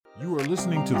You are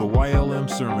listening to the YLM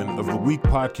Sermon of the Week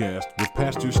podcast with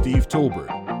Pastor Steve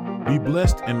Tolbert. Be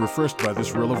blessed and refreshed by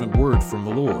this relevant word from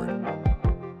the Lord.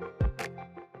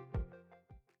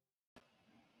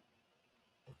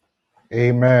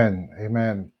 Amen.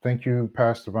 Amen. Thank you,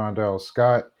 Pastor Vondell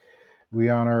Scott. We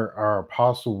honor our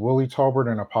Apostle Willie Talbert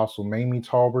and Apostle Mamie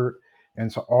Talbert.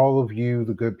 And to all of you,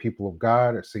 the good people of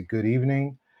God, I say good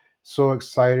evening. So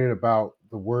excited about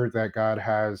the word that God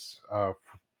has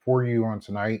for you on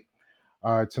tonight.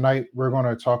 Tonight, we're going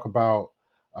to talk about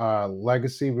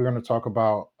legacy. We're going to talk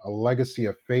about a legacy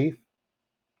of faith.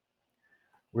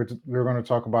 We're going to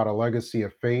talk about a legacy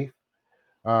of faith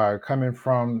coming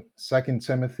from 2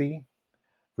 Timothy,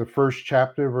 the first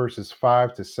chapter, verses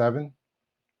 5 to 7.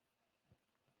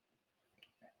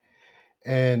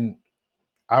 And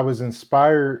I was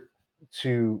inspired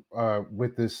to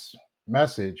with this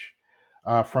message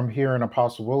from hearing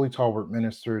Apostle Willie Talbert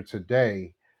minister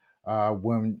today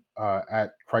when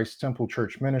at Christ Temple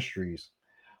Church Ministries,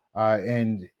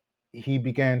 and he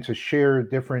began to share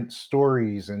different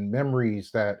stories and memories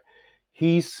that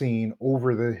he's seen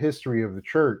over the history of the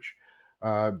church,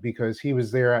 because he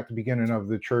was there at the beginning of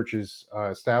the church's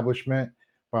establishment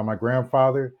by my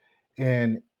grandfather.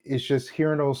 And it's just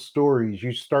hearing those stories,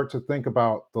 you start to think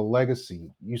about the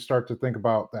legacy. You start to think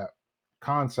about that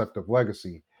concept of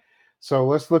legacy. So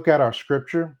let's look at our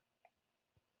scripture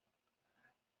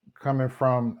coming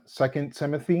from 2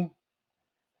 Timothy,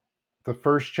 the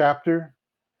first chapter,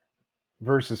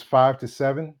 verses 5 to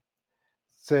 7.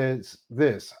 Says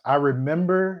this: I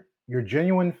remember your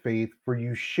genuine faith, for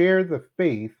you share the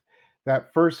faith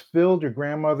that first filled your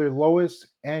grandmother Lois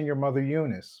and your mother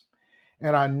Eunice.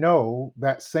 And I know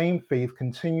that same faith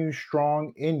continues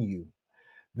strong in you.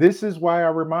 This is why I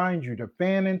remind you to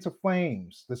fan into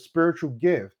flames the spiritual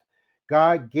gift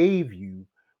God gave you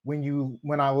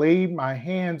when I laid my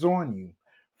hands on you.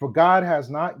 For God has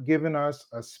not given us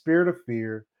a spirit of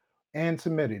fear and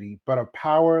timidity, but of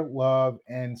power, love,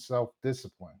 and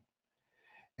self-discipline.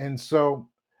 And so,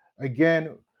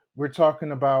 again, we're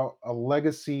talking about a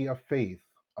legacy of faith,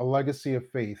 a legacy of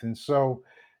faith. And so,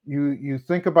 you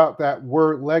think about that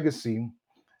word legacy,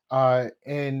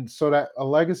 and so that a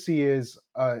legacy is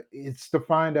it's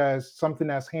defined as something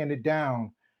that's handed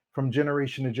down from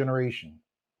generation to generation.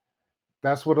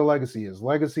 That's what a legacy is.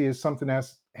 Legacy is something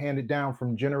that's handed down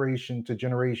from generation to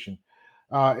generation.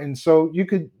 And so you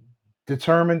could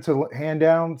determine to hand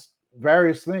down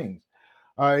various things.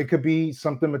 It could be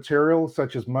something material,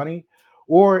 such as money,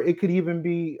 or it could even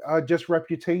be just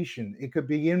reputation. It could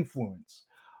be influence.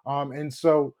 And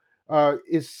so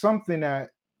it's something that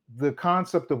the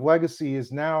concept of legacy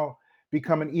is now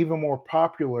becoming even more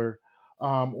popular,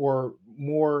 or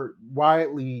more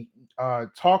widely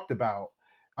talked about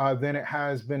than it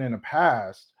has been in the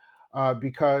past,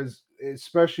 because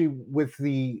especially with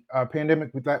the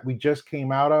pandemic that we just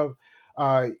came out of,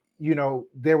 uh,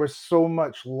 there was so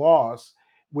much loss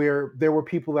where there were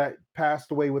people that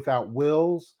passed away without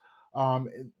wills. Um,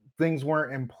 Things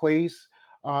weren't in place.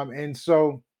 And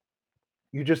so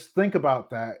you just think about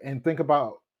that and think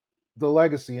about the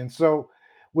legacy. And so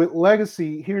with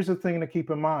legacy, here's the thing to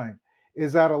keep in mind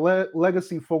is that a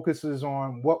legacy focuses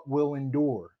on what will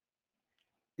endure.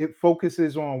 It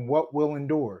focuses on what will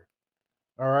endure.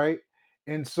 All right.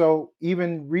 And so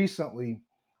even recently,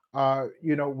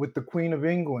 with the Queen of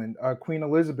England, Queen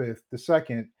Elizabeth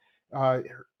II,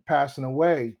 passing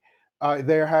away,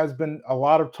 there has been a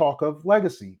lot of talk of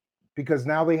legacy because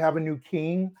now they have a new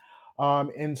king.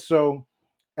 And so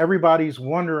everybody's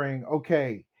wondering,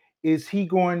 okay, is he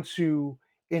going to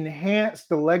enhance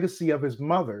the legacy of his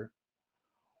mother,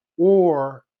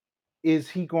 or is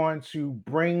he going to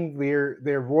bring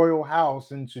their royal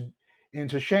house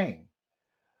into shame?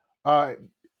 Uh,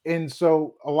 and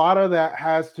so a lot of that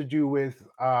has to do with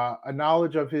a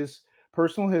knowledge of his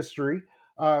personal history,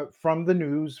 from the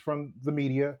news, from the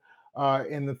media,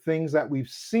 and the things that we've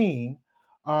seen.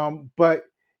 But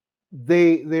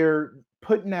they're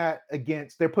putting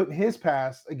his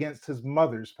past against his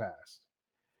mother's past,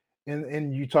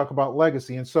 and you talk about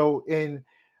legacy. And so in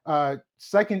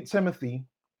Second Timothy,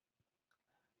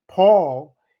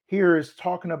 Paul here is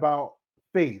talking about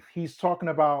faith. He's talking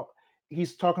about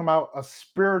a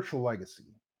spiritual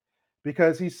legacy,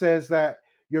 because he says that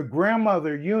your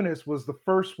grandmother Eunice was the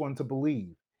first one to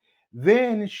believe.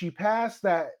 Then she passed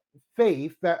that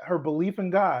faith, that her belief in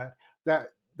God,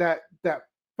 that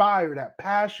fire, that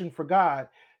passion for God.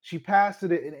 She passed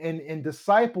it and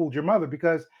discipled your mother,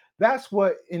 because that's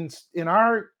what in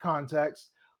our context,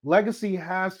 legacy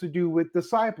has to do with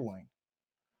discipling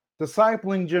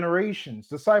generations,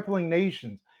 discipling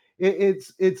nations.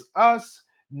 It's us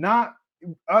not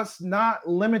us not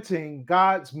limiting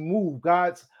God's move,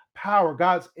 God's power,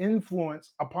 God's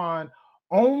influence upon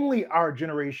only our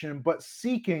generation, but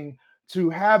seeking to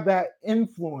have that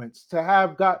influence, to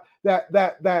have God, that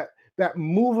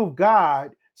move of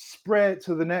God spread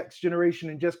to the next generation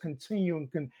and just continue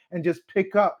and just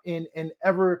pick up in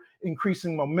ever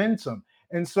increasing momentum.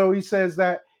 And so he says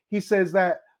that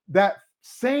that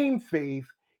same faith,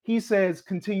 he says,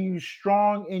 continues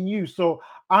strong in you. So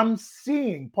Paul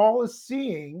is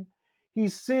seeing,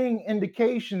 he's seeing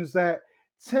indications that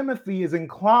Timothy is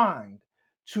inclined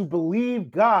to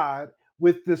believe God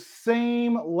with the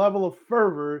same level of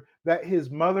fervor that his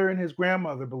mother and his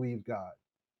grandmother believed God.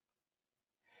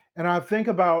 And I think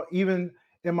about even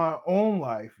in my own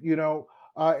life,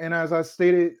 and as I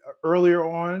stated earlier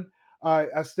on,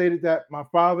 I stated that my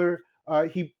father,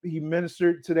 he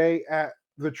ministered today at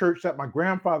the church that my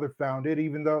grandfather founded,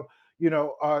 even though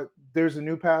there's a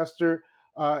new pastor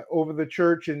over the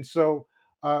church, and so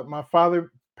my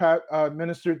father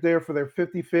ministered there for their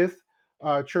 55th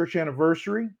church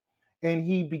anniversary, and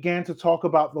he began to talk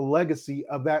about the legacy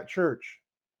of that church.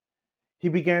 He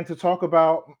began to talk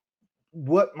about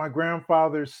what my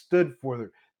grandfather stood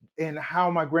for and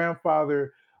how my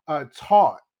grandfather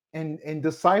taught and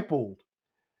discipled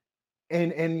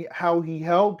and how he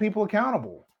held people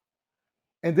accountable.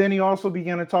 And then he also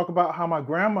began to talk about how my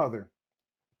grandmother,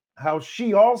 how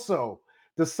she also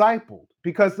discipled,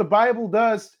 because the Bible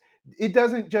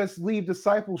doesn't just leave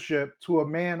discipleship to a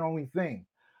man only thing,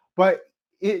 but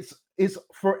it's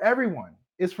for everyone.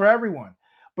 It's for everyone.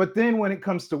 But then when it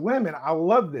comes to women, I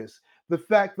love this. The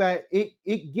fact that it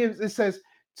says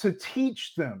to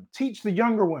teach the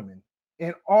younger women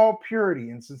in all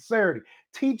purity and sincerity.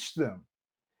 Teach them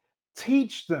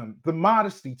the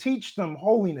modesty, teach them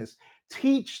holiness,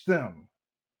 teach them,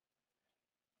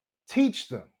 teach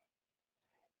them.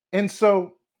 And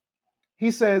so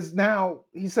he says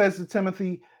to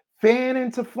Timothy, fan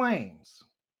into flames,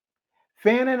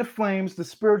 fan into flames the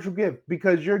spiritual gift,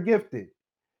 because you're gifted,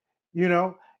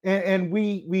 and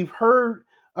we've heard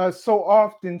so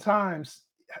oftentimes,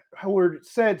 heard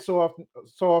said so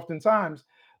oftentimes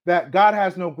that God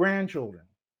has no grandchildren.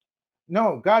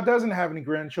 No, God doesn't have any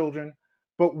grandchildren,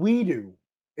 but we do,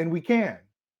 and we can.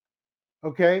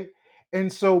 Okay.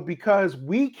 And so because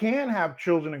we can have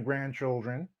children and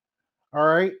grandchildren, all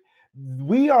right,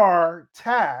 we are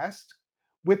tasked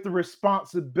with the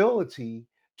responsibility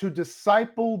to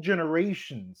disciple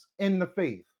generations in the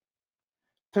faith,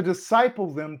 to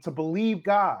disciple them to believe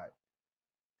God.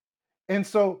 And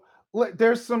so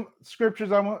there's some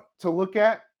scriptures I want to look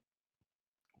at.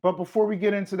 But before we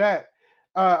get into that,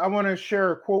 I want to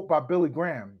share a quote by Billy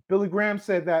Graham. Billy Graham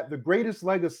said that the greatest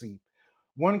legacy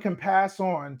one can pass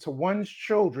on to one's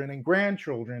children and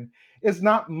grandchildren is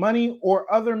not money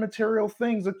or other material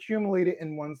things accumulated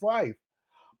in one's life,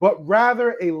 but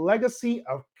rather a legacy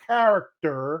of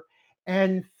character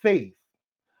and faith.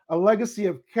 A legacy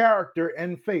of character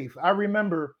and faith. I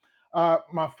remember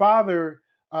my father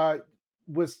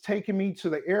was taking me to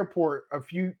the airport a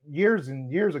few years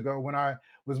and years ago when I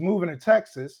was moving to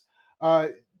Texas. Uh,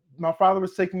 my father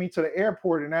was taking me to the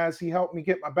airport, and as he helped me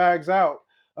get my bags out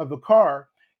of the car,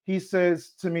 he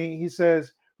says to me, he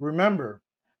says, remember,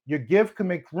 your gift can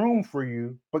make room for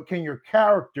you, but can your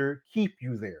character keep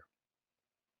you there?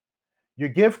 Your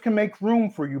gift can make room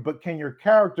for you, but can your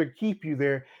character keep you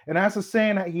there? And that's a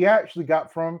saying that he actually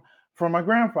got from my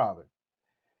grandfather.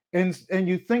 And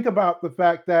you think about the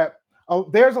fact that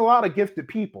there's a lot of gifted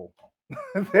people.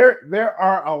 there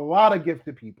are a lot of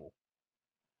gifted people,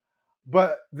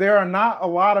 but there are not a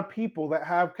lot of people that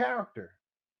have character.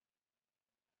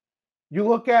 You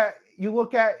look at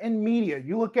in media,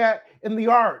 you look at in the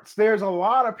arts. There's a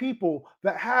lot of people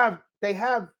that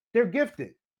they're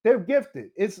gifted. They're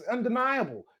gifted. It's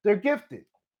undeniable. They're gifted,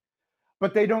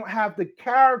 but they don't have the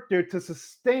character to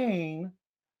sustain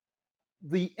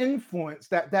the influence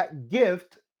that that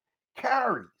gift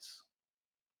carries.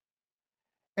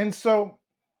 And so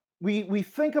we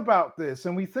think about this,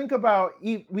 and we think about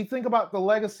the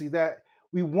legacy that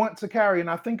we want to carry. And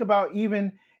I think about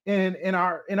even in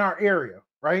our area,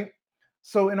 right?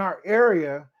 So in our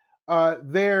area,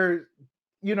 there,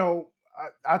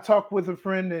 I talked with a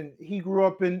friend, and he grew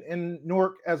up in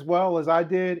Newark as well as I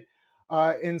did.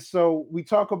 And so we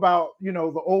talk about,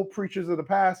 the old preachers of the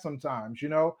past sometimes,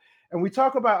 and we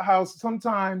talk about how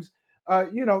sometimes,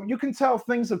 you can tell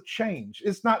things have changed.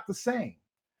 It's not the same,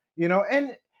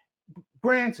 and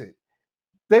granted,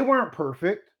 they weren't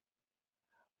perfect,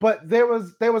 but there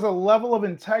was a level of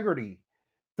integrity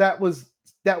that was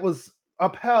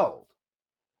upheld.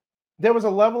 There was a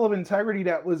level of integrity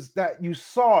that you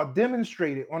saw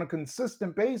demonstrated on a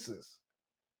consistent basis.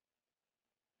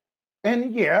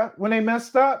 And yeah, when they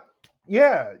messed up,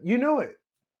 yeah, you knew it.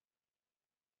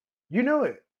 You knew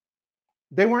it.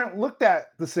 They weren't looked at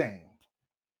the same.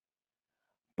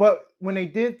 But when they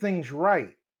did things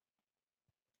right,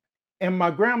 and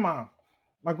my grandma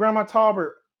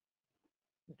Talbert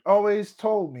always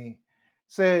told me,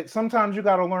 said, sometimes you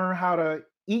got to learn how to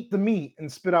eat the meat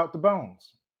and spit out the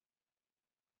bones.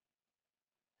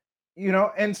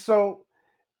 And so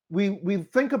we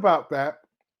think about that,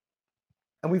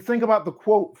 and we think about the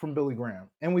quote from Billy Graham,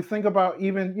 and we think about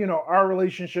even our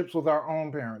relationships with our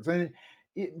own parents. And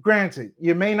granted,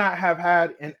 you may not have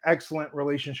had an excellent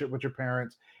relationship with your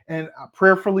parents, and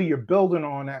prayerfully you're building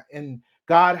on that, and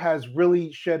God has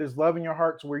really shed his love in your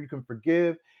heart to where you can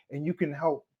forgive and you can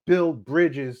help build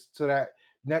bridges to that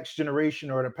next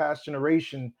generation or the past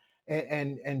generation,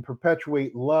 and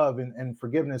perpetuate love and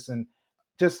forgiveness, and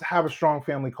just have a strong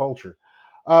family culture.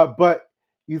 But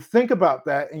you think about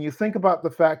that, and you think about the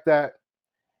fact that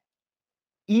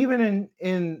even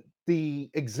in the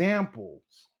examples,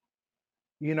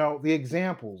 the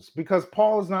examples, because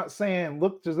Paul is not saying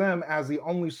look to them as the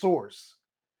only source,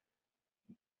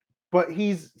 but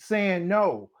he's saying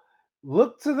no,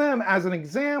 look to them as an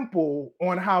example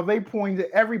on how they pointed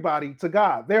everybody to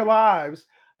God, their lives,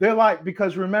 their life.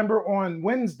 Because remember, on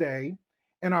Wednesday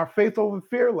in our faith over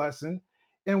fear lesson,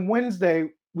 in Wednesday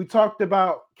we talked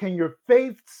about, can your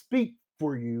faith speak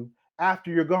for you after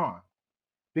you're gone?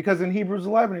 Because in Hebrews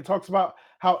 11 it talks about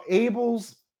how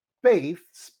Abel's faith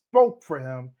spoke for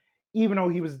him even though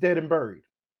he was dead and buried.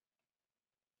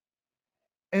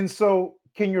 And so,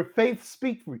 can your faith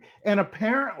speak for you? And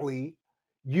apparently,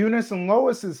 Eunice and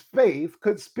Lois's faith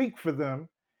could speak for them.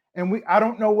 And I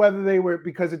don't know whether they were,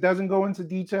 because it doesn't go into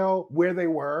detail where they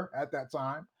were at that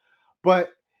time,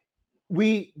 but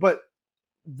but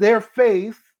their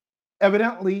faith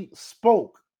evidently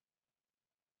spoke.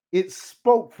 It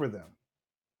spoke for them.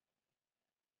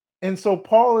 And so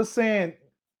Paul is saying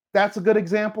that's a good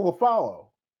example to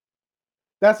follow.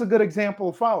 That's a good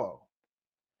example to follow.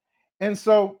 And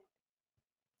so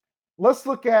let's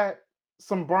look at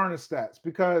some Barna stats,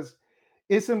 because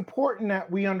it's important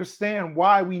that we understand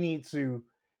why we need to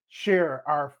share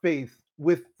our faith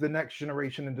with the next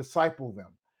generation and disciple them.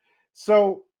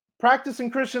 So,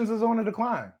 practicing Christians is on a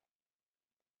decline.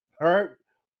 All right.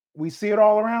 We see it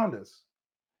all around us.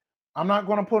 I'm not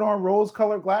going to put on rose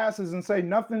colored glasses and say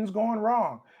nothing's going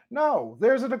wrong. No,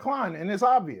 there's a decline, and it's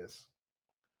obvious.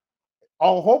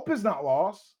 All hope is not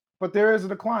lost, but there is a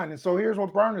decline. And so here's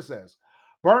what Barna says.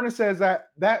 Barna says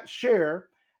that share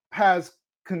has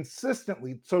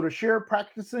consistently, so the share of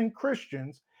practicing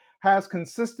Christians has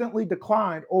consistently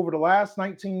declined over the last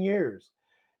 19 years.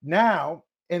 Now,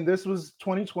 and this was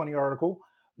 2020 article,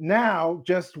 now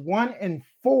just 1 in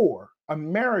 4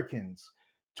 Americans,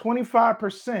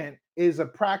 25%, is a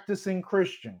practicing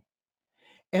Christian.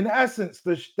 In essence,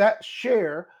 that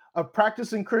share of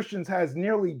practicing Christians has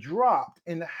nearly dropped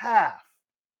in half.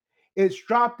 It's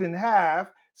dropped in half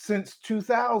since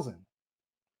 2000.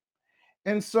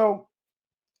 And so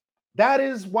that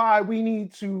is why we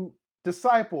need to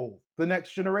disciple the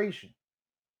next generation.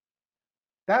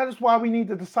 That is why we need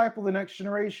to disciple the next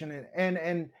generation.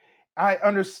 And I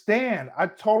understand. I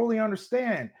totally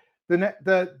understand.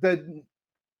 The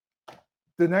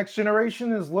next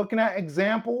generation is looking at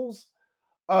examples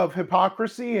of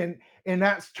hypocrisy, and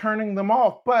that's turning them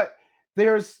off. But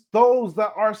there's those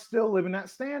that are still living that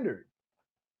standard.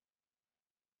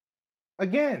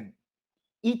 Again,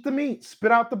 eat the meat,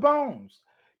 spit out the bones.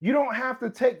 You don't have to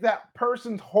take that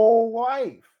person's whole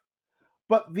life,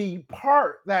 but the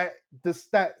part that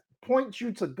points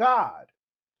you to God,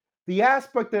 the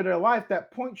aspect of their life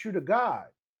that points you to God,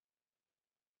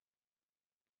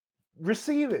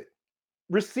 receive it.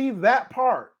 Receive that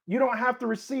part. You don't have to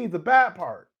receive the bad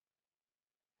part.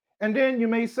 And then you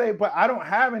may say, but I don't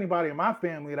have anybody in my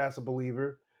family that's a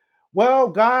believer. Well,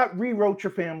 God rewrote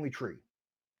your family tree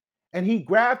and he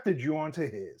grafted you onto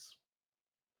his.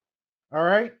 All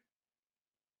right.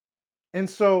 And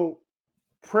so,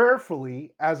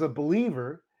 prayerfully, as a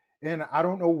believer, and I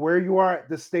don't know where you are at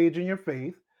this stage in your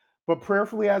faith, but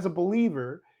prayerfully, as a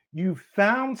believer, you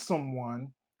found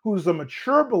someone who's a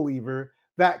mature believer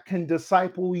that can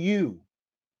disciple you.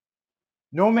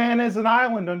 No man is an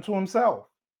island unto himself.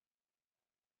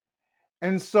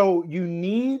 And so you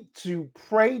need to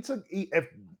pray to, if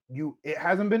it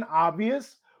hasn't been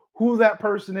obvious who that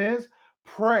person is,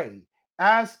 pray.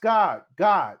 Ask God,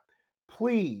 God,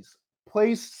 please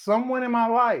place someone in my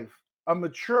life, a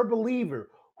mature believer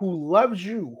who loves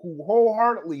you, who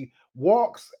wholeheartedly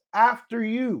walks after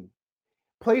you.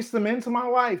 Place them into my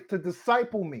life to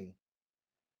disciple me.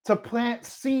 to plant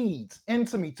seeds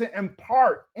into me, to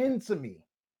impart into me.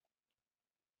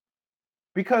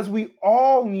 Because we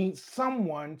all need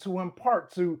someone to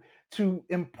impart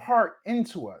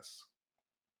into us.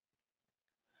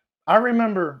 I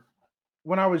remember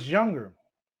when I was younger,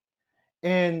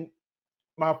 and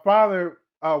my father,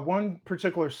 one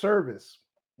particular Sunday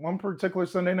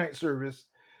night service,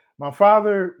 my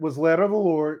father was led of the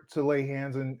Lord to lay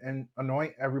hands and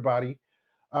anoint everybody,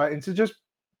 and to just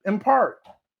impart.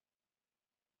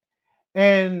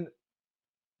 And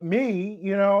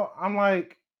me, I'm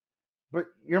like, but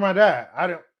you're my dad. I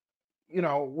don't,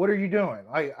 what are you doing?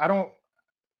 Like, I don't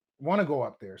want to go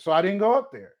up there. So I didn't go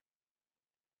up there.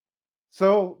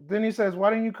 So then he says, why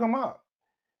didn't you come up?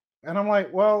 And I'm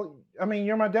like, well, I mean,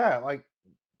 you're my dad. Like,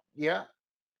 yeah.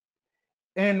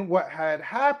 And what had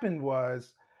happened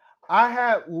was I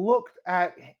had looked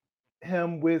at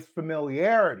him with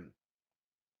familiarity.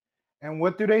 And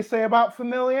what do they say about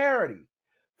familiarity?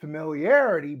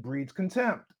 Familiarity breeds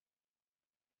contempt.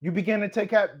 You begin to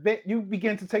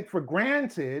take for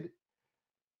granted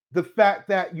the fact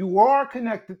that you are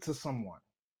connected to someone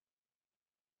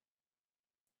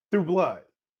through blood,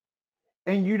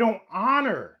 and you don't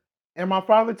honor. And my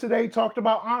father today talked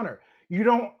about honor. You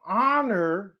don't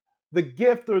honor the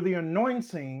gift or the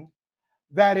anointing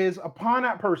that is upon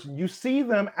that person. You see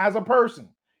them as a person.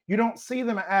 You don't see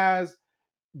them as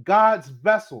God's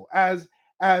vessel, as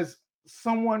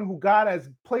someone who God has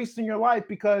placed in your life,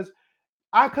 because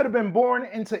I could have been born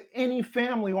into any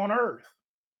family on earth,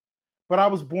 but I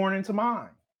was born into mine.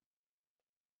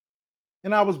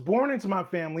 And I was born into my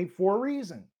family for a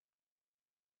reason.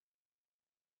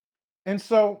 And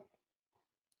so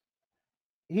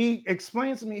he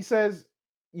explains to me, he says,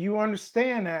 you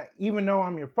understand that even though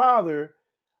I'm your father,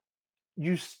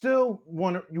 you still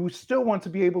want to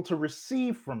be able to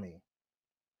receive from me.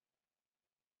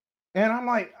 And I'm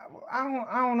like, I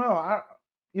don't know.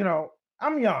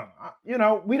 I'm young.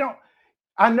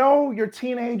 I know your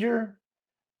teenager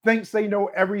thinks they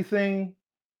know everything,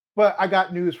 but I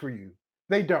got news for you.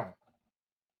 They don't.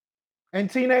 And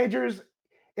teenagers,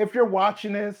 if you're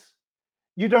watching this,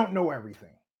 you don't know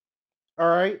everything. All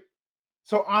right?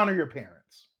 So honor your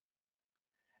parents.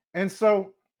 And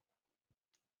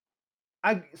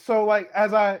like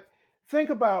as I think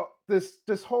about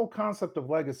this whole concept of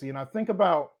legacy, and I think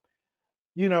about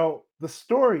the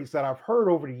stories that I've heard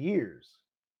over the years.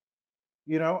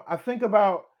 I think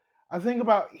about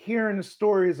hearing the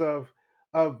stories of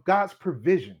God's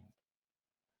provision.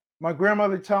 My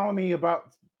grandmother telling me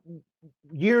about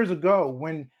years ago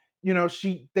when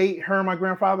her and my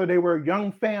grandfather, they were a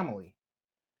young family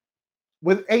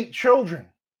with 8 children.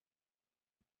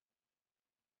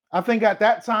 I think at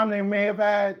that time they may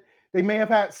have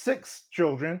had 6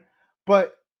 children,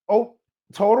 but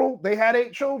total they had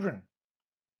 8 children.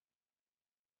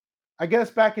 I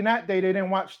guess back in that day they didn't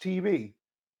watch TV.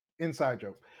 Inside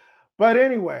joke. But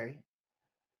anyway,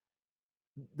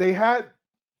 they had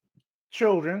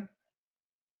children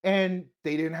and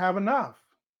they didn't have enough.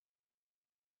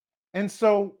 And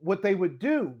so what they would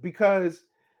do, because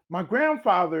my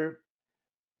grandfather,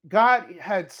 God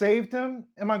had saved him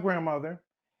and my grandmother,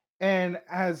 and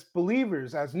as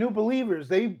believers, as new believers,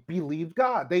 they believed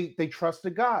God. They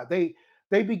trusted God. They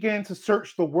began to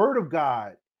search the word of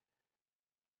God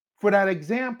for that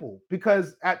example,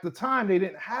 because at the time they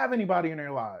didn't have anybody in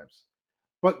their lives.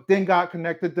 But then God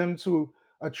connected them to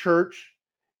a church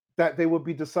that they would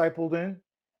be discipled in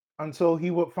until he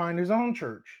would find his own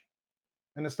church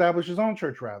and establish his own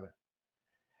church, rather.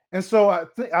 And so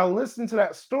I listened to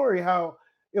that story, how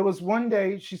it was one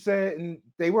day, she said, and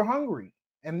they were hungry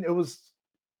and it was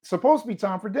supposed to be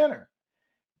time for dinner.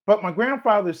 But my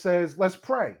grandfather says, let's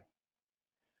pray.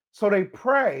 So they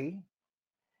pray.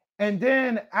 And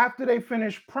then after they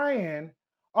finish praying,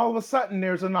 all of a sudden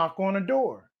there's a knock on the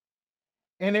door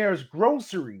and there's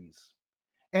groceries.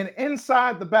 And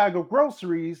inside the bag of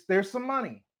groceries, there's some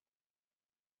money.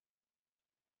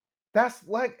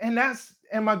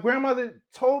 And my grandmother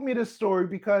told me this story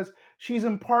because she's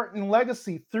imparting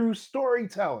legacy through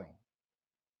storytelling,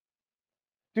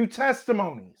 through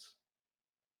testimonies.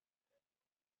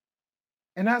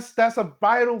 And that's a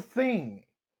vital thing.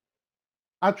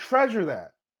 I treasure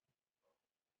that.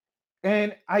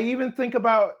 And I even think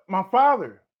about my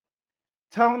father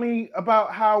telling me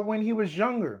about how when he was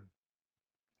younger,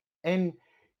 and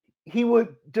he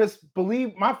would just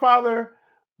believe. My father,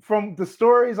 from the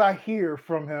stories I hear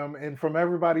from him and from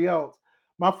everybody else,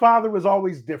 my father was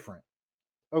always different.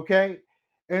 Okay.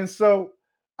 And so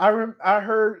I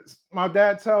heard my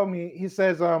dad tell me, he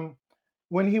says,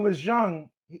 when he was young,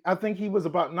 I think he was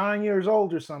about 9 years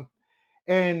old or something.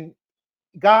 And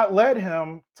God led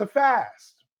him to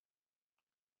fast,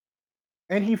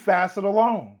 and he fasted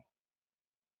alone.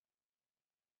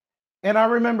 And I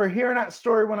remember hearing that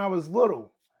story when I was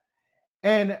little.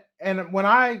 And when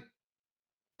I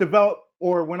developed,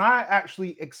 or when I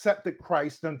actually accepted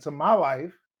Christ into my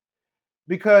life,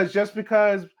 because just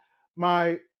because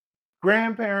my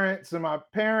grandparents and my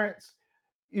parents,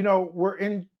 were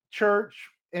in church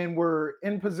and were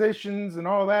in positions and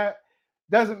all that,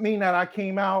 doesn't mean that I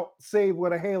came out saved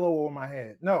with a halo over my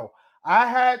head. No, I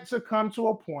had to come to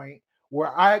a point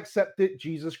where I accepted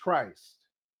Jesus Christ.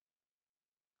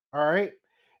 All right.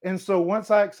 And so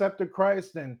once I accepted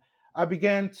Christ and I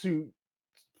began to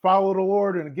follow the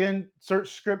Lord and again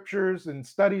search scriptures and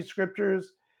study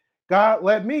scriptures, God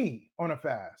led me on a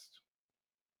fast.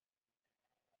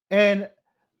 And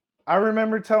I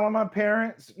remember telling my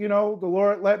parents, the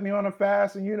Lord led me on a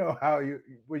fast, and you know how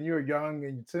when you're young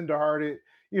and tenderhearted,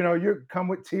 you come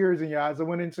with tears in your eyes. I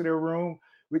went into their room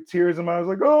with tears in my eyes,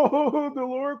 like, oh, the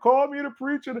Lord called me to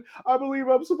preach, and I believe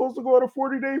I'm supposed to go on a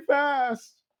 40-day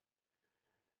fast,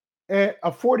 and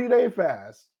a 40-day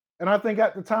fast. And I think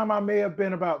at the time I may have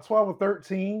been about 12 or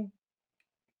 13,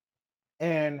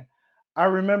 and I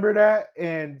remember that.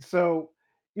 And so,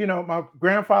 my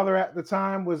grandfather at the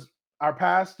time was our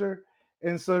pastor.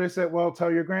 And so they said, well,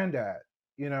 tell your granddad,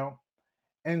 you know.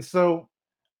 And so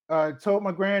I told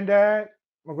my granddad.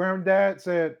 My granddad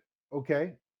said,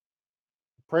 okay,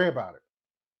 pray about it,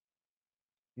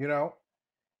 you know.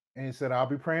 And he said, I'll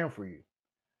be praying for you.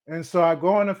 And so I go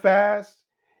on a fast,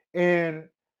 and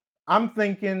I'm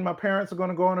thinking my parents are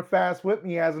going to go on a fast with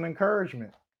me as an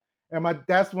encouragement. And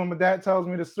that's when my dad tells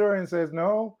me the story and says,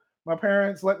 no, my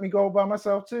parents let me go by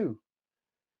myself too.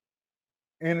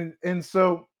 And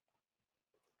so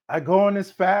I go on this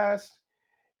fast,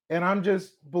 and I'm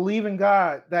just believing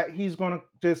God that He's going to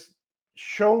just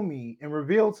show me and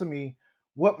reveal to me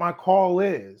what my call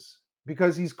is,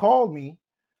 because He's called me.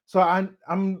 So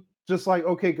I'm just like,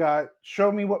 okay, God,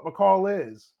 show me what my call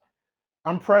is.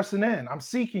 I'm pressing in. I'm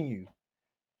seeking you.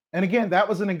 And again, that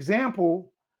was an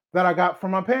example that I got from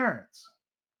my parents.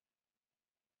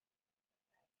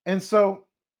 And so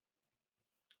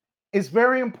it's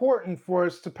very important for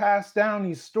us to pass down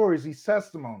these stories, these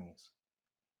testimonies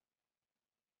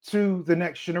to the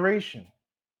next generation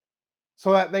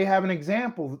so that they have an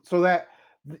example, so that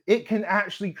it can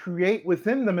actually create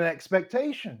within them an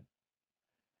expectation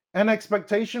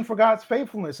for God's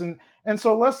faithfulness. And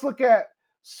so let's look at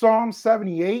Psalm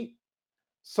 78,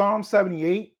 Psalm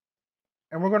 78,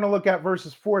 and we're going to look at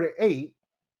verses 4 to 8.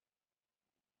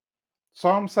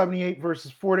 Psalm 78,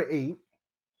 verses 4 to 8.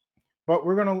 But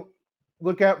we're going to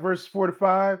look at verse 4 to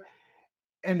 5,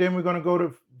 and then we're going to go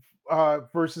to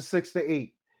verses 6 to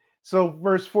 8. So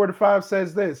verse 4 to 5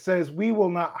 says, we will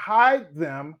not hide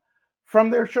them from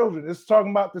their children. This is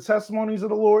talking about the testimonies of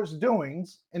the Lord's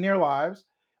doings in their lives.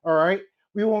 All right.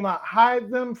 We will not hide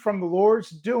them from the Lord's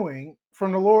doing,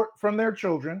 from their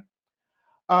children,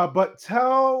 but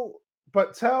tell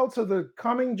to the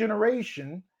coming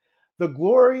generation the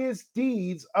glorious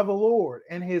deeds of the Lord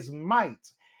and his might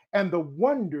and the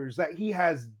wonders that he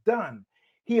has done.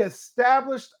 He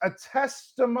established a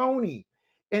testimony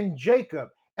in Jacob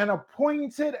and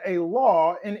appointed a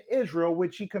law in Israel,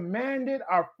 which he commanded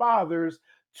our fathers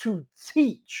to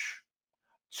teach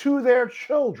to their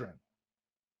children.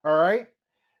 All right.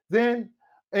 Then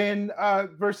in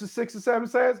verses 6 and 7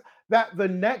 says that the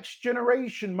next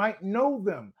generation might know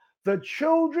them, the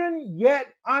children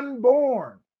yet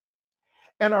unborn,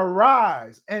 and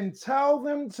arise and tell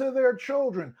them to their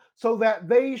children, so that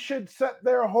they should set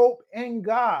their hope in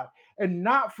God and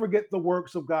not forget the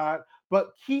works of God,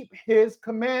 but keep his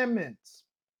commandments.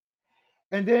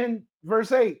 And then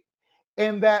verse 8,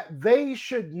 and that they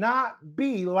should not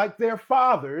be like their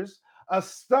fathers, a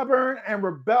stubborn and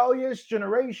rebellious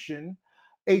generation,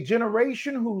 a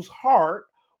generation whose heart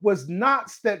was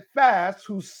not steadfast,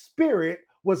 whose spirit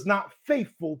was not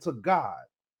faithful to God.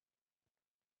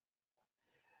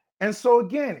 And so,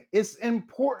 again, it's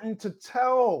important to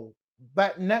tell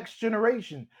that next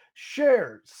generation,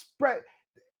 share, spread.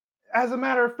 As a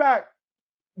matter of fact,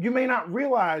 you may not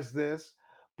realize this,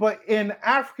 but in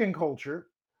African culture,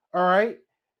 all right,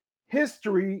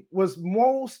 history was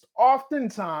most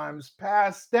oftentimes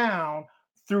passed down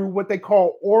through what they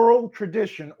call oral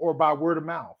tradition or by word of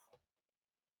mouth,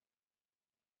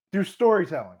 through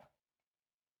storytelling.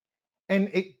 And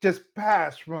it just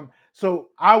passed from, so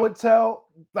I would tell,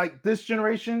 like this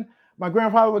generation, my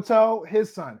grandfather would tell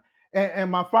his son,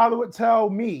 and my father would tell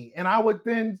me, and I would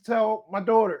then tell my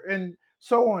daughter, and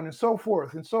so on and so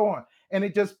forth and so on. And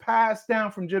it just passed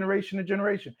down from generation to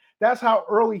generation. That's how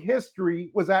early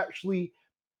history was actually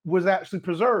was actually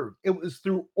preserved. It was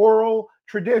through oral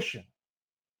tradition,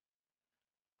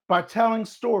 by telling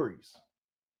stories.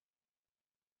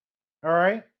 All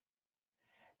right.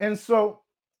 And so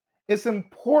it's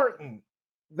important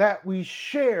that we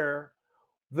share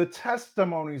the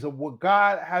testimonies of what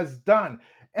God has done.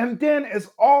 And then it's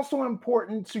also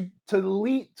important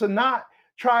to not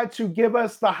try to give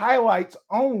us the highlights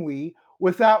only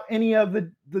without any of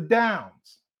the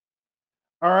downs.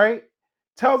 All right.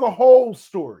 Tell the whole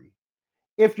story.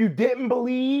 If you didn't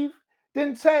believe,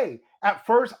 then say, at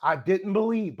first I didn't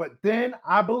believe, but then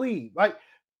I believe. Like,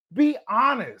 be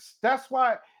honest. That's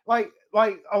why, like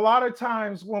a lot of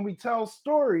times when we tell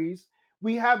stories,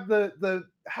 we have the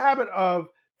habit of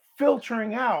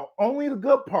filtering out only the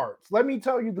good parts. Let me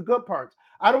tell you the good parts.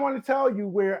 I don't want to tell you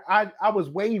where I was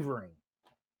wavering.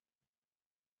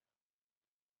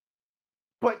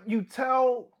 But you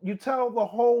tell the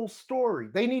whole story.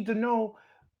 They need to know,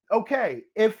 okay,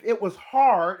 if it was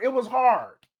hard, it was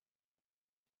hard.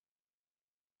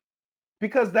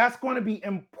 Because that's going to be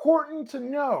important to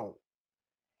know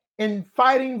in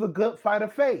fighting the good fight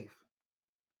of faith.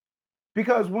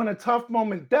 Because when a tough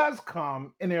moment does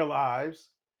come in their lives,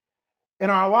 in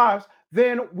our lives,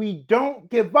 then we don't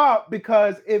give up,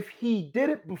 because if he did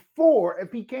it before,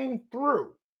 if he came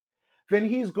through, then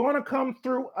he's going to come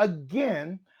through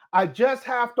again. I just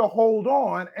have to hold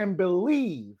on and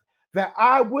believe that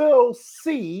I will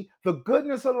see the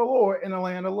goodness of the Lord in the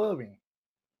land of living.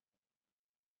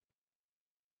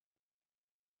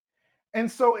 And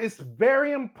so it's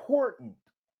very important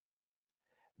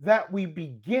that we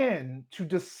begin to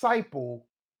disciple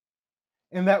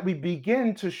and that we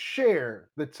begin to share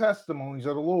the testimonies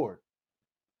of the Lord.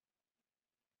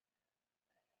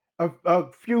 A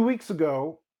few weeks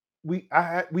ago, we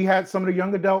had some of the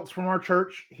young adults from our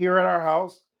church here at our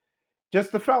house,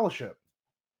 just the fellowship.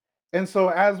 And so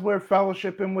as we're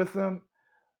fellowshipping with them,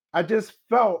 I just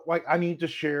felt like I need to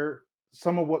share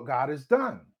some of what God has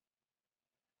done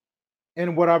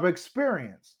and what I've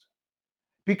experienced,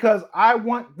 because I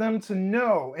want them to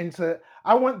know,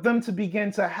 I want them to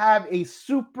begin to have a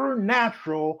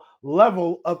supernatural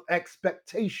level of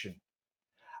expectation.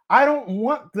 I don't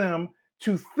want them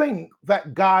to think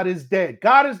that God is dead.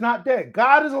 God is not dead.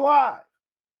 God is alive.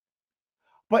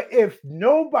 But if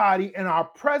nobody in our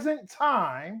present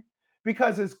time,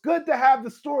 because it's good to have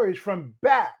the stories from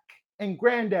back in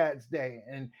granddad's day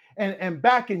and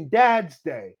back in dad's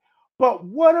day, but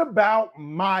what about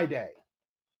my day?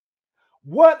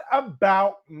 What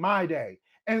about my day?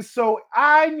 And so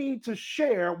I need to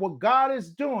share what God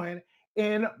is doing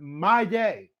in my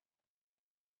day,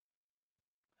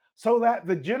 so that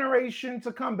the generation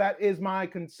to come, that is my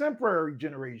contemporary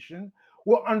generation,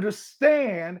 will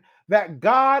understand that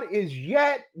God is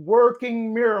yet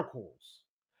working miracles.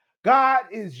 God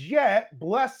is yet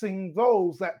blessing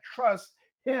those that trust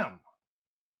him.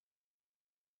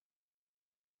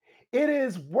 It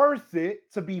is worth it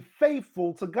to be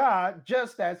faithful to God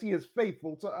just as he is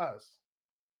faithful to us.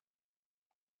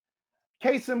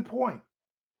 Case in point.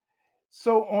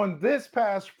 So on this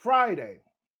past Friday,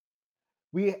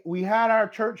 we had our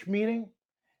church meeting,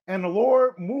 and the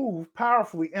Lord moved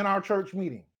powerfully in our church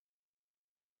meeting,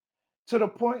 to the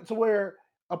point to where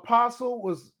Apostle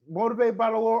was motivated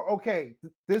by the Lord. Okay,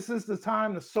 this is the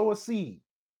time to sow a seed.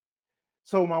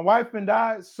 So my wife and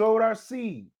I sowed our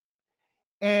seed,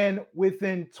 and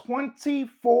within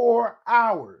 24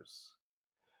 hours,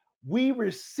 we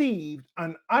received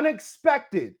an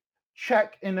unexpected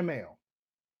check in the mail.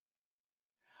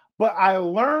 But I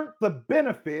learned the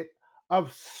benefit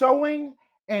of sowing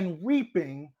and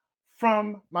reaping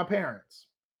from my parents.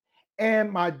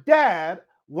 And my dad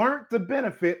learned the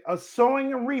benefit of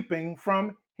sowing and reaping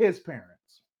from his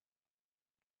parents.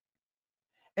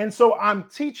 And so I'm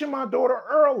teaching my daughter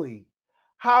early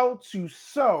how to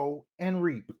sow and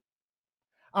reap.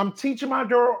 I'm teaching my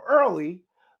daughter early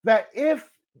that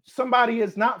if somebody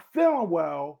is not feeling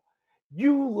well,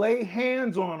 you lay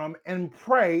hands on them and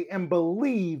pray and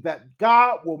believe that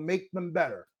God will make them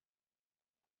better.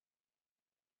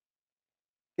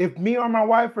 If me or my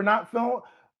wife are not feeling,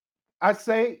 I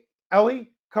say, Ellie,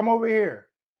 come over here.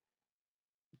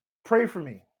 Pray for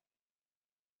me.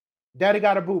 Daddy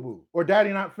got a boo-boo, or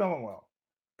daddy not feeling well.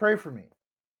 Pray for me.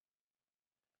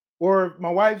 Or if my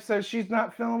wife says she's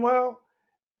not feeling well,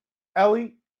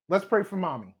 Ellie, let's pray for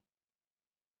mommy.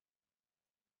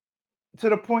 To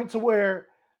the point to where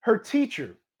her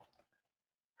teacher,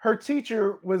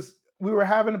 we were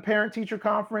having a parent teacher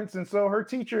conference. And so her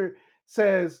teacher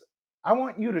says, I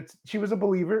want you to, she was a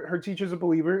believer, her teacher's a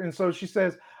believer. And so she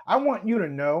says, I want you to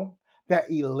know that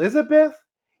Elizabeth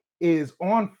is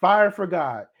on fire for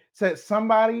God. said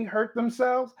somebody hurt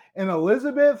themselves, and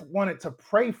Elizabeth wanted to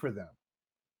pray for them.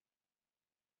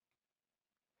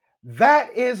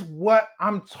 That is what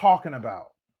I'm talking about.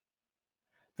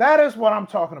 That is what I'm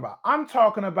talking about. I'm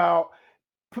talking about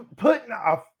putting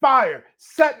a fire,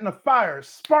 setting a fire,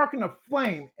 sparking a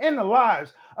flame in the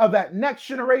lives of that next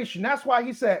generation. That's why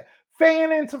he said,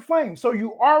 fan into flame. So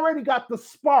you already got the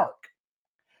spark.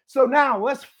 So now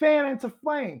let's fan into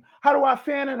flame. How do I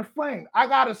fan into flame? I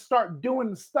got to start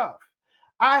doing the stuff.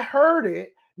 I heard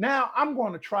it. Now I'm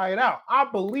going to try it out. I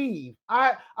believe.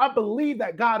 I believe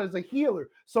that God is a healer.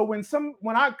 So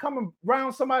when I come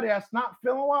around somebody that's not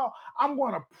feeling well, I'm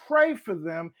going to pray for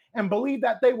them and believe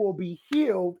that they will be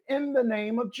healed in the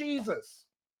name of Jesus.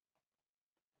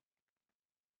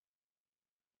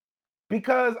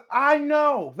 Because I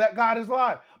know that God is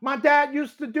alive. My dad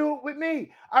used to do it with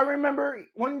me. I remember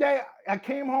one day I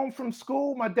came home from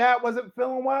school. My dad wasn't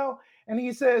feeling well. And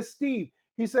he says, Steve,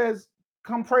 he says,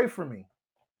 come pray for me.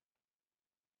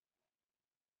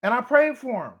 And I prayed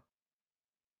for him.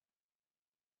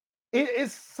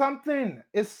 It's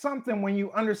something when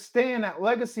you understand that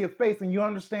legacy of faith and you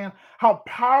understand how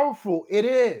powerful it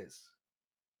is.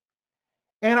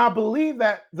 And I believe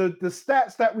that the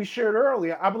stats that we shared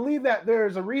earlier, I believe that there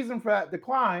is a reason for that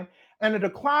decline. And the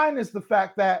decline is the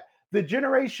fact that the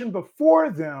generation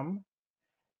before them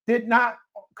did not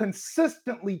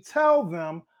consistently tell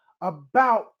them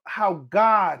about how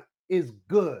God is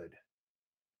good,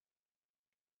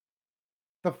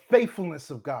 the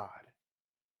faithfulness of God,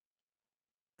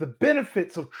 the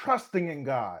benefits of trusting in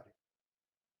God,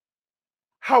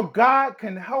 how God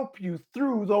can help you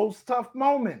through those tough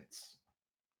moments.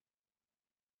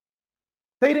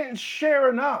 They didn't share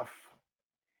enough.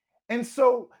 And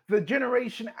so the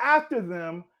generation after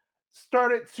them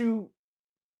started to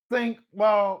think,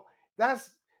 well,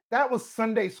 that was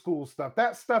Sunday school stuff.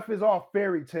 That stuff is all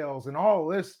fairy tales and all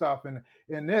this stuff and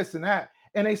this and that.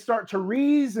 And they start to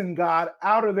reason God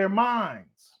out of their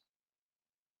minds.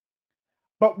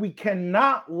 But we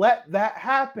cannot let that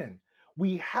happen.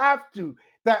 We have to,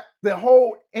 that the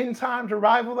whole end times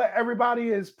arrival that everybody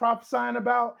is prophesying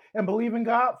about and believing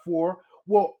God for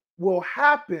will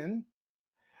happen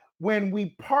when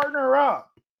we partner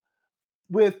up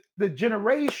with the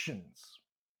generations.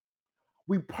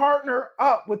 We partner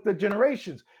up with the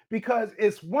generations because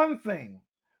it's one thing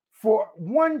for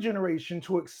one generation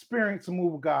to experience a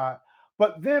move of God,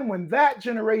 but then when that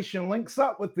generation links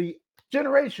up with the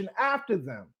generation after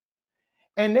them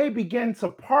and they begin to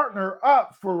partner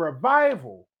up for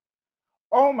revival,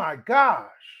 oh my gosh.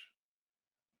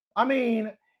 I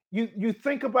mean, you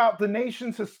think about the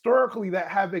nations historically that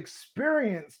have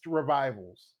experienced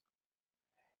revivals.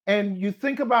 And you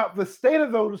think about the state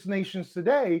of those nations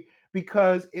today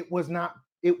because it was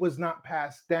not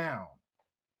passed down.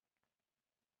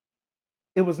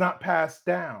 It was not passed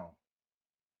down.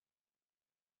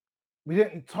 We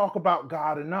didn't talk about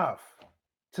God enough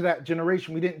to that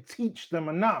generation. We didn't teach them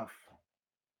enough.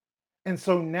 And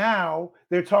so now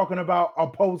they're talking about a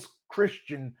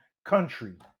post-Christian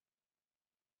country.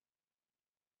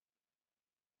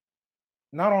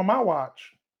 Not on my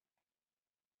watch.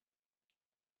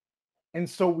 And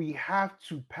so we have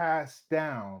to pass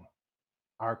down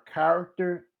our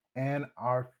character and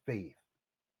our faith.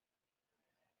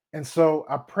 And so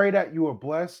I pray that you are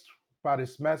blessed by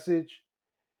this message.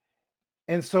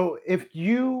 And so if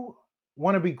you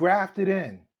want to be grafted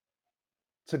in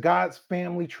to God's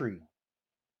family tree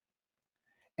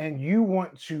and you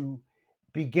want to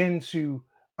begin to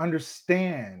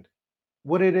understand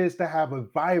what it is to have a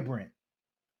vibrant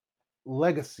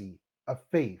legacy of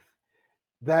faith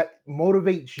that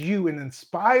motivates you and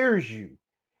inspires you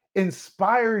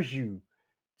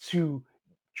to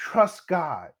trust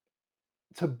God,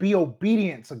 to be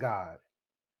obedient to God,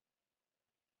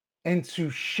 and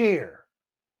to share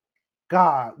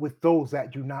God with those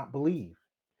that do not believe,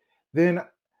 then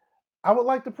I would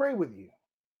like to pray with you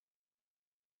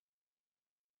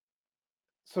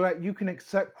so that you can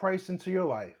accept Christ into your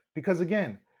life. Because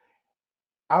again,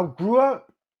 I grew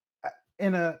up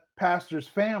in a pastor's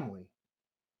family.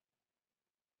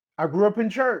 I grew up in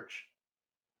church,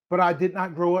 but I did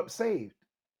not grow up saved.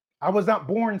 I was not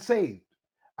born saved.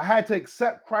 I had to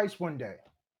accept Christ one day.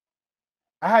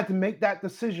 I had to make that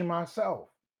decision myself.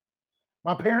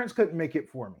 My parents couldn't make it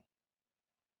for me.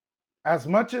 As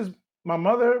much as my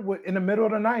mother would, in the middle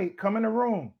of the night, come in the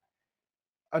room,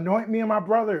 anoint me and my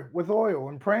brother with oil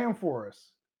and praying for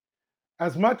us.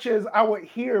 As much as I would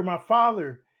hear my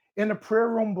father in the prayer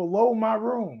room below my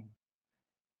room,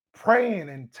 praying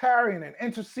and tarrying and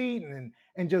interceding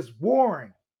and just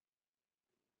warring,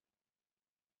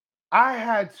 I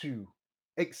had to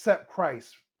accept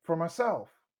Christ for myself.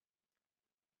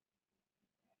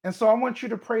 And so I want you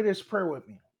to pray this prayer with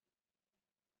me.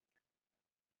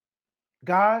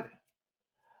 God,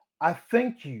 I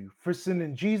thank you for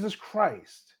sending Jesus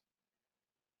Christ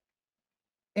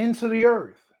into the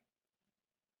earth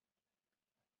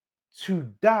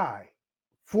to die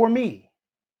for me,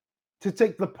 to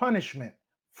take the punishment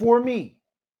for me,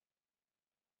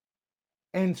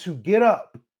 and to get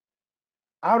up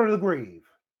out of the grave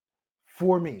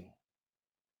for me.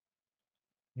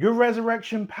 Your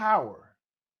resurrection power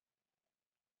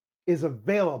is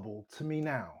available to me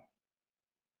now.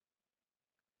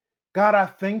 God, I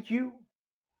thank you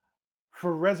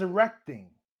for resurrecting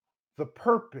the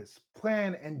purpose,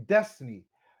 plan, and destiny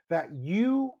that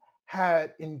you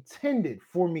had intended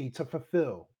for me to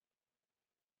fulfill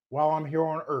while I'm here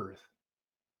on earth.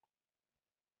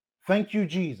 Thank you,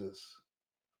 Jesus,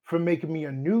 for making me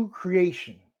a new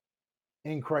creation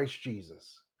in Christ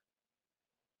Jesus.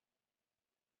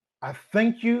 I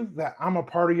thank you that I'm a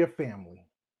part of your family.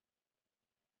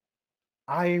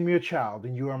 I am your child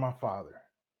and you are my father.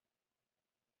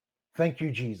 Thank you,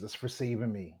 Jesus, for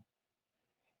saving me.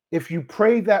 If you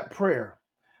prayed that prayer,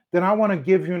 then I want to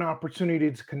give you an opportunity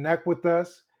to connect with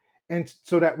us, and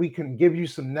so that we can give you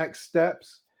some next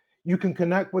steps. You can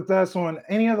connect with us on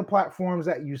any of the platforms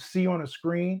that you see on the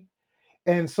screen,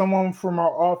 and someone from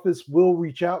our office will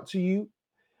reach out to you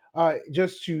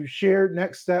just to share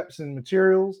next steps and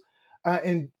materials.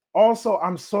 And also,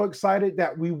 I'm so excited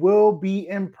that we will be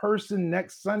in person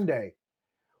next Sunday.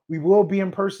 We will be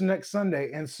in person next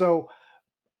Sunday. And so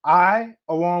I,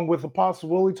 along with Apostle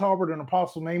Willie Talbert and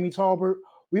Apostle Mamie Talbert,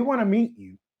 we want to meet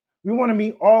you. We want to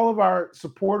meet all of our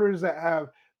supporters that have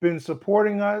been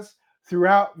supporting us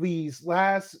throughout these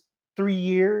last 3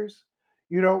 years.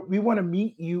 You know, we want to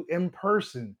meet you in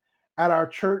person at our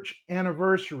church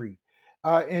anniversary.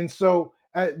 And so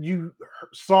you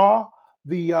saw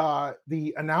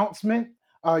the announcement.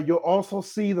 You'll also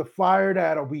see the flyer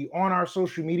that'll be on our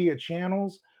social media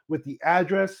channels with the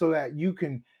address, so that you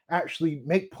can actually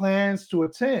make plans to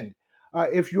attend.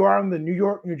 If you are in the New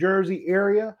York, New Jersey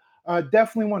area,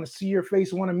 definitely want to see your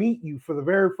face, want to meet you for the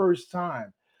very first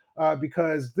time,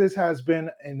 because this has been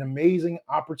an amazing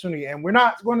opportunity. And we're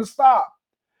not going to stop.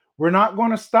 We're not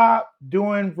going to stop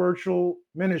doing virtual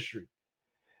ministry.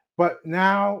 But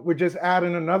now we're just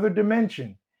adding another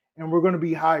dimension, and we're going to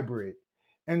be hybrid.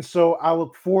 And so I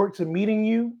look forward to meeting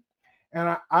you.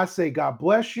 And I say, God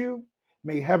bless you.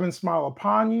 May heaven smile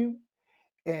upon you,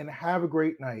 and have a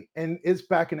great night. And it's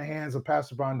back in the hands of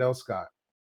Pastor Vondell Scott.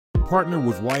 Partner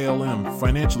with YLM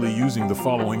financially using the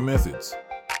following methods.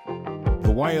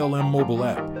 The YLM mobile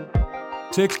app.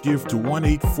 Text give to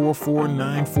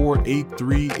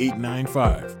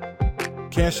 1-844-9483895.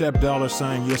 Cash App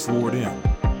 $ Yes Lord M.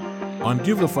 On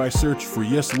Givelify, search for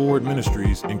Yes Lord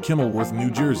Ministries in Kenilworth, New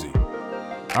Jersey.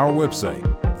 Our website.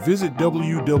 Visit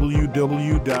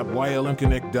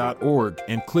www.ylmconnect.org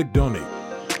and click Donate.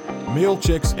 Mail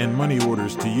checks and money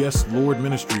orders to Yes Lord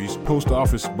Ministries, Post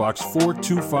Office Box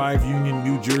 425, Union,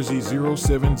 New Jersey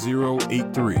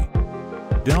 07083.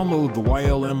 Download the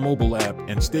YLM mobile app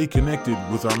and stay connected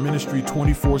with our ministry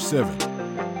 24/7.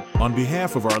 On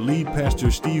behalf of our lead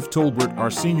pastor Steve Tolbert, our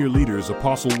senior leaders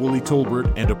Apostle Willie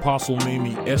Tolbert and Apostle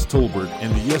Mamie S. Tolbert,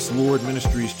 and the Yes Lord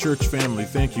Ministries church family,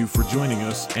 thank you for joining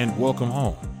us and welcome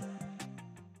home.